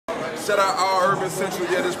Shout out all Urban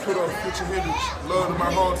Central. Yeah, this Pluto, Future Hendrix. Love to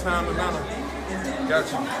my hometown, Atlanta.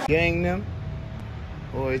 Got you. Gang them?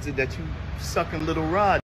 Or is it that you sucking little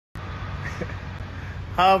rod?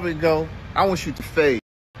 However it go, I want you to fade.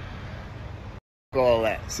 All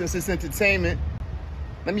that. Since it's entertainment,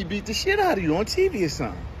 let me beat the shit out of you on TV or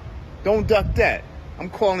something. Don't duck that. I'm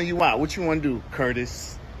calling you out. What you want to do,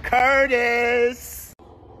 Curtis? Curtis!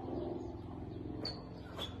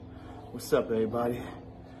 What's up, everybody?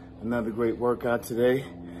 Another great workout today.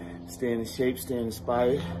 Staying in shape, staying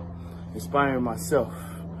inspired. Inspiring myself.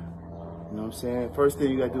 You know what I'm saying? First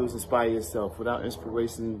thing you gotta do is inspire yourself. Without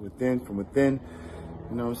inspiration from within,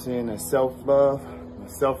 you know what I'm saying? That self-love,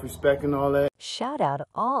 that self-respect and all that. Shout out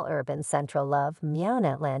all Urban Central love, Meown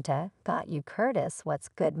Atlanta. Got you Curtis, what's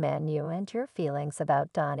good man you and your feelings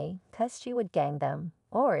about Donnie, 'cause you would gang them.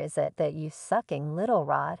 Or is it that you sucking little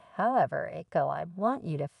rod? However it go, I want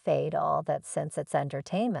you to fade all that since it's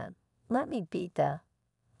entertainment. Let me beat the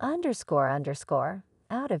 __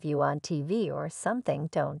 out of you on TV or something.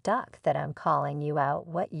 Don't duck that I'm calling you out.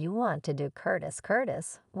 What you want to do,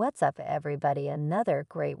 Curtis? What's up, everybody? Another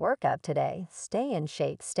great workout today. Stay in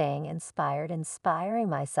shape, staying inspired, inspiring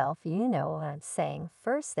myself. You know what I'm saying.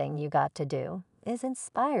 First thing you got to do is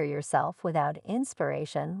inspire yourself. Without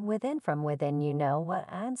inspiration from within, you know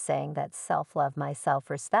what I'm saying. That self-love, my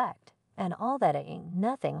self-respect, and all that ain't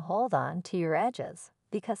nothing. Hold on to your edges,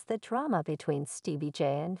 because the drama between Stevie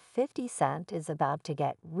J and 50 Cent is about to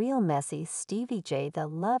get real messy. Stevie J, the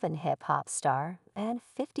love and hip-hop star, and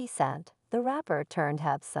 50 Cent, the rapper, turned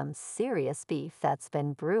have some serious beef that's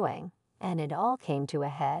been brewing. And it all came to a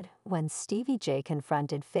head when Stevie J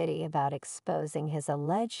confronted 50 about exposing his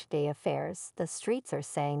alleged gay affairs. The streets are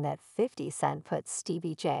saying that 50 Cent put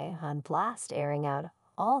Stevie J on blast, airing out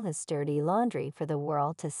all his dirty laundry for the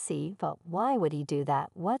world to see. But why would he do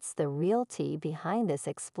that? What's the real tea behind this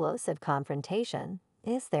explosive confrontation?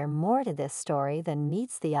 Is there more to this story than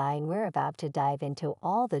meets the eye? And we're about to dive into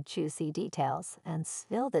all the juicy details and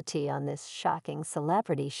spill the tea on this shocking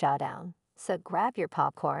celebrity showdown. So grab your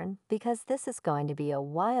popcorn, because this is going to be a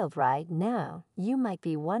wild ride. Now, you might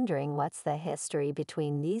be wondering, what's the history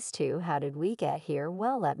between these two? How did we get here?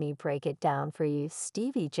 Well, let me break it down for you.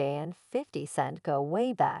 Stevie J and 50 Cent go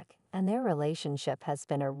way back, and their relationship has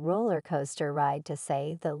been a roller coaster ride, to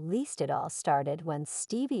say the least. It all started when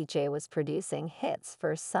Stevie J was producing hits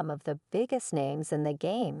for some of the biggest names in the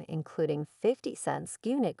game, including 50 Cent's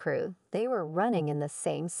unit crew. They were running in the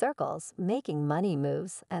same circles, making money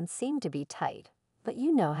moves, and seemed to be tight. But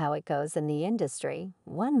you know how it goes in the industry.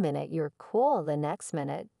 One minute you're cool, the next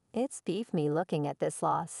minute it's beef. Me looking at this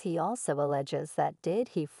loss, he also alleges that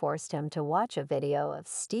he forced him to watch a video of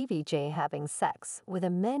Stevie J having sex with a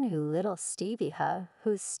man who little Stevie,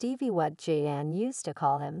 who's Stevie, what Jan used to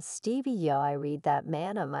call him. Stevie, yo, I read that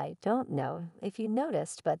man, I don't know if you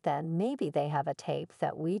noticed, but then maybe they have a tape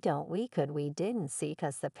that we didn't see,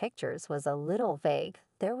 'cause the pictures was a little vague.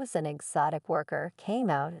 There was an exotic worker came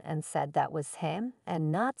out and said that was him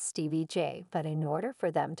and not Stevie J, but in order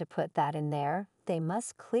for them to put that in there, they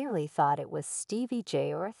must clearly thought it was Stevie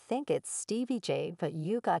J or think it's Stevie J. But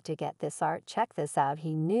you got to get this art. Check this out.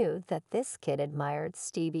 He knew that this kid admired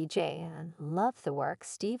Stevie J and loved the work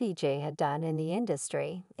Stevie J had done in the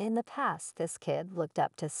industry. In the past, this kid looked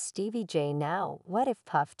up to Stevie J. Now, what if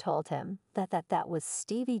Puff told him that was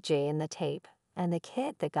Stevie J in the tape? And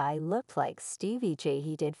the guy looked like Stevie J.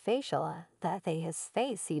 He did facial,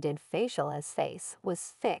 he did facial, his face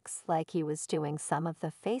was fixed like he was doing some of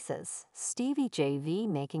the faces. Stevie J.V.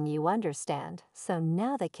 making you understand. So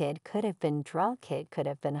now the kid could have been drunk, kid could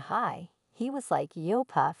have been high. He was like, yo,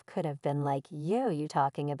 Puff could have been like, yo, you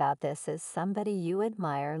talking about this is somebody you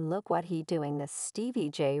admire. Look what he doing, this Stevie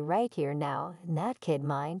J right here now. In that kid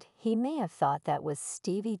mind, he may have thought that was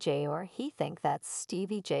Stevie J, or he think that's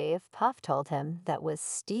Stevie J. If Puff told him that was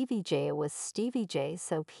Stevie J, it was Stevie J.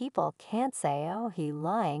 So people can't say, oh, he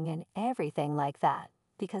lying and everything like that,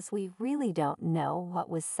 because we really don't know what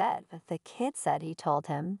was said. But the kid said he told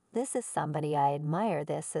him, this is somebody I admire,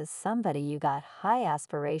 this is somebody you got high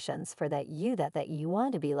aspirations for, that you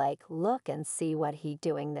want to be like. Look and see what he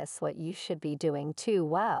doing, this what you should be doing too.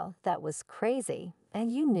 Wow, that was crazy.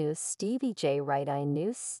 And you knew Stevie J, right? I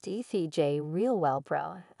knew Stevie J real well,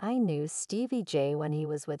 bro. I knew Stevie J when he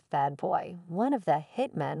was with Bad Boy, one of the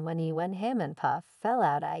hitmen. When him and Puff fell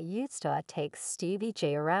out, I used to take Stevie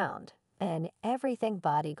J around and everything,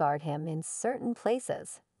 bodyguard him in certain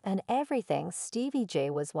places and everything. Stevie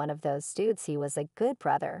J was one of those dudes. He was a good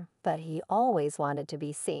brother, but he always wanted to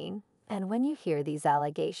be seen. And when you hear these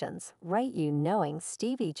allegations, right, you knowing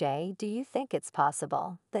Stevie J, do you think it's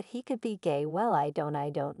possible that he could be gay? Well, I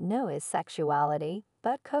don't know his sexuality.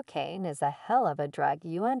 But cocaine is a hell of a drug,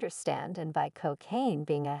 you understand, and by cocaine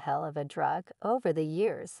being a hell of a drug, over the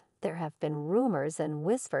years, there have been rumors and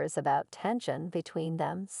whispers about tension between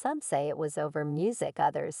them. Some say it was over music,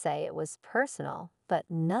 others say it was personal, but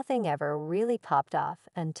nothing ever really popped off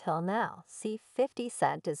until now. See, 50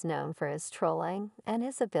 Cent is known for his trolling and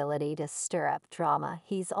his ability to stir up drama.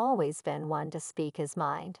 He's always been one to speak his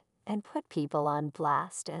mind and put people on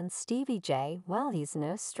blast, and Stevie J, well, he's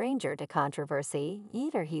no stranger to controversy.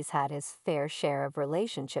 Either he's had his fair share of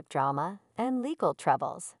relationship drama and legal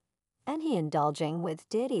troubles, and he indulging with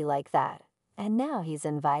Diddy like that. And now he's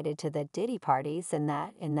invited to the Diddy parties in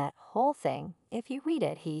that whole thing. If you read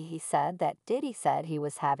it, he said that Diddy said he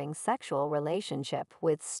was having sexual relationship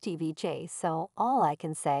with Stevie J. So all I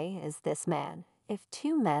can say is this, man. If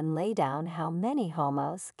two men lay down, how many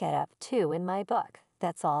homos get up to in my book?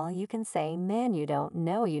 That's all you can say, man. You don't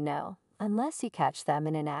know, you know. Unless you catch them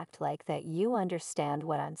in an act like that, you understand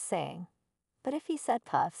what I'm saying. But if he said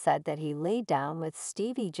Puff said that he laid down with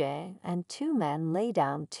Stevie J and two men lay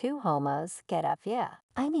down, two homos get up, yeah.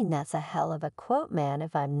 I mean, that's a hell of a quote, man.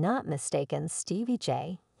 If I'm not mistaken, Stevie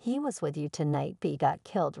J, he was with you tonight, B got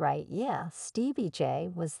killed, right? Yeah, Stevie J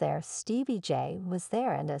was there. Stevie J was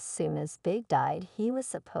there, and as soon as Big died, he was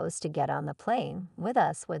supposed to get on the plane with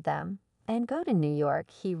us, with them, and go to New York.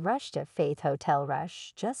 He rushed to Faith Hotel,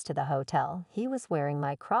 rush just to the hotel. He was wearing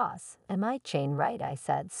my cross and my chain, right? I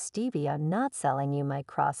said, Stevie, I'm not selling you my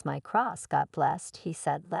cross, got blessed. He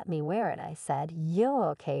said, let me wear it. I said, yo,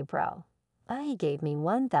 okay, bro. He gave me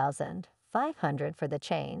 $1,500 for the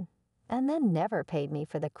chain, and then never paid me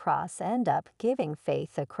for the cross. End up giving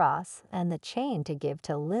Faith the cross and the chain to give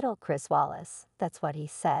to little Chris Wallace. That's what he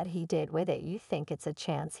said he did with it. You think it's a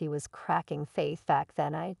chance he was cracking Faith back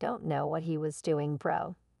then? I don't know what he was doing,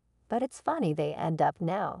 bro. But it's funny they end up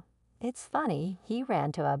now. It's funny, he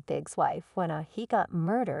ran to a Big's wife when he got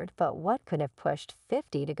murdered, but what could have pushed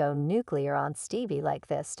 50 to go nuclear on Stevie like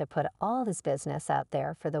this, to put all his business out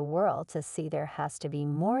there for the world to see? There has to be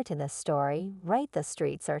more to this story, right? The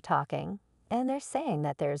streets are talking, and they're saying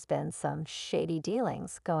that there's been some shady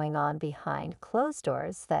dealings going on behind closed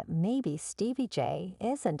doors, that maybe Stevie J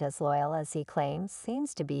isn't as loyal as he claims.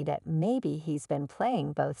 Seems to be that maybe he's been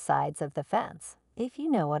playing both sides of the fence, if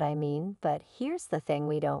you know what I mean. But here's the thing,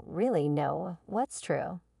 we don't really know what's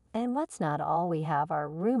true and what's not. All we have are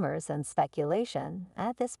rumors and speculation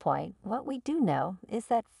at this point. What we do know is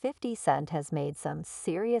that 50 Cent has made some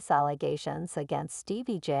serious allegations against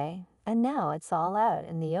Stevie J, and now it's all out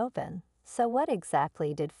in the open. So what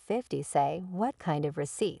exactly did 50 say? What kind of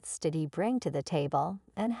receipts did he bring to the table?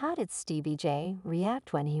 And how did Stevie J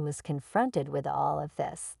react when he was confronted with all of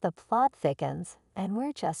this? The plot thickens, and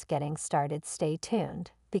we're just getting started. Stay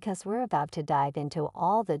tuned, because we're about to dive into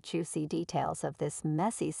all the juicy details of this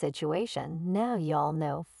messy situation. Now y'all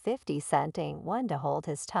know 50 Cent ain't one to hold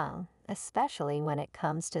his tongue, especially when it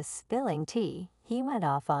comes to spilling tea. He went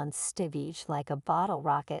off on Stevie like a bottle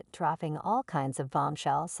rocket, dropping all kinds of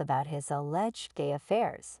bombshells about his alleged gay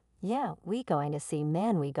affairs. Yeah, we going to see,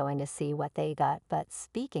 man, we going to see what they got. But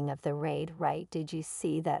speaking of the raid, right, did you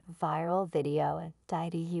see that viral video?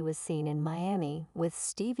 Diddy, he was seen in Miami with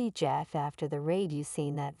Stevie Jeff after the raid. You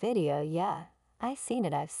seen that video? Yeah, I seen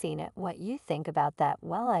it, I've seen it. What you think about that?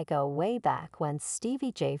 Well, I go way back when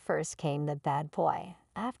Stevie J first came, the bad boy,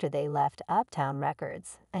 after they left Uptown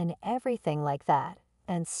Records and everything like that.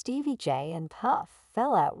 And Stevie J and Puff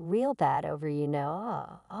fell out real bad over, you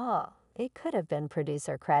know, it could have been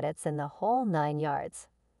producer credits and the whole 9 yards.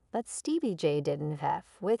 But Stevie J didn't F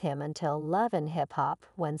with him until Love and Hip Hop,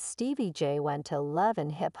 when Stevie J went to Love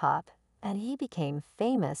and Hip Hop, and he became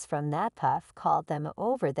famous from that. Puff called them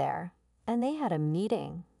over there, and they had a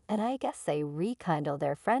meeting, and I guess they rekindled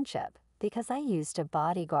their friendship, because I used to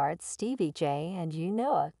bodyguard Stevie J, and you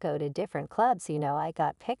know, go to different clubs, you know, I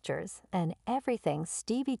got pictures and everything.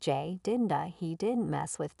 Stevie J didn't he didn't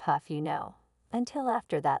mess with Puff, you know, until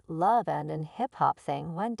after that Love and Hip Hop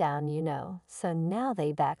thing went down, you know. So now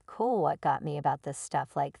they back cool. What got me about this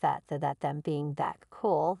stuff like that them being back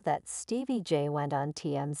cool, that Stevie J went on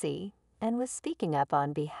TMZ and was speaking up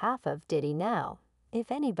on behalf of Diddy. Now, if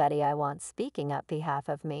anybody I want speaking up behalf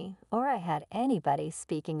of me, or I had anybody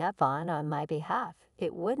speaking up on my behalf,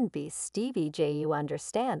 it wouldn't be Stevie J, you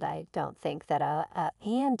understand. I don't think that a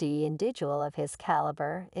handy individual of his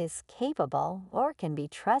caliber is capable or can be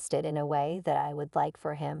trusted in a way that I would like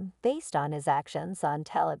for him, based on his actions on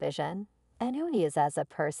television and who he is as a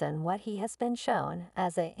person. What he has been shown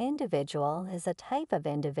as an individual is a type of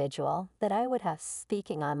individual that I would have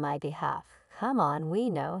speaking on my behalf. come on, we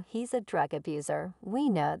know he's a drug abuser.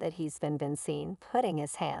 We know that he's been seen putting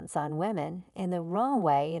his hands on women in the wrong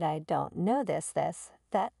way, and I don't know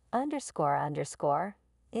that underscore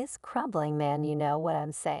is crumbling, man, you know what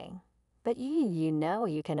I'm saying. But you know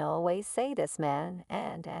you can always say this, man,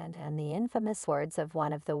 and the infamous words of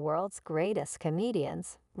one of the world's greatest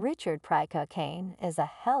comedians, Richard Pryor: cocaine is a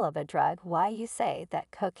hell of a drug. Why you say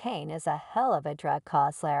that cocaine is a hell of a drug?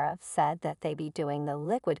 Cause Lara said that they be doing the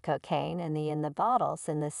liquid cocaine in the bottles,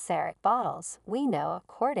 in the Sarek bottles. We know,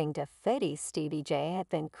 according to Fitty, Stevie J had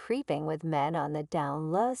been creeping with men on the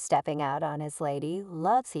down low, stepping out on his lady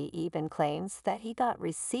loves. He even claims that he got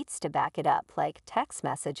receipts to back it up, like text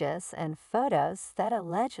messages and photos that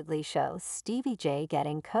allegedly show Stevie J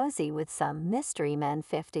getting cozy with some mystery men.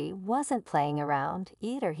 50 wasn't playing around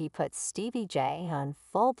either. He put Stevie J on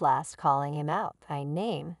full blast, calling him out by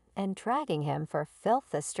name and dragging him for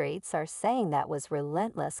filth. The streets are saying that was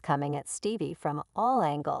relentless, coming at Stevie from all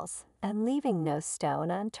angles and leaving no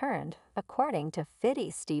stone unturned. According to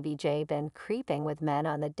Fitty, Stevie J been creeping with men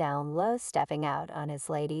on the down low, stepping out on his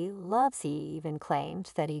lady loves. He even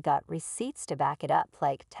claimed that he got receipts to back it up,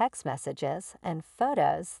 like text messages and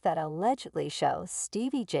photos that allegedly show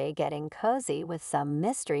Stevie J getting cozy with some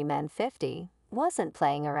mystery men. 50 wasn't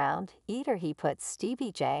playing around either. He put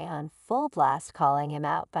Stevie J on full blast, calling him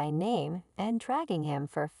out by name and dragging him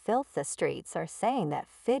for filth. The streets are saying that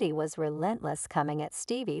Fitty was relentless, coming at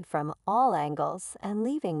Stevie from all angles and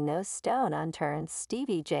leaving no stone unturned.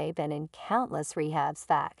 Stevie J been in countless rehabs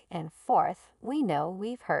back and forth. We know,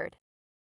 we've heard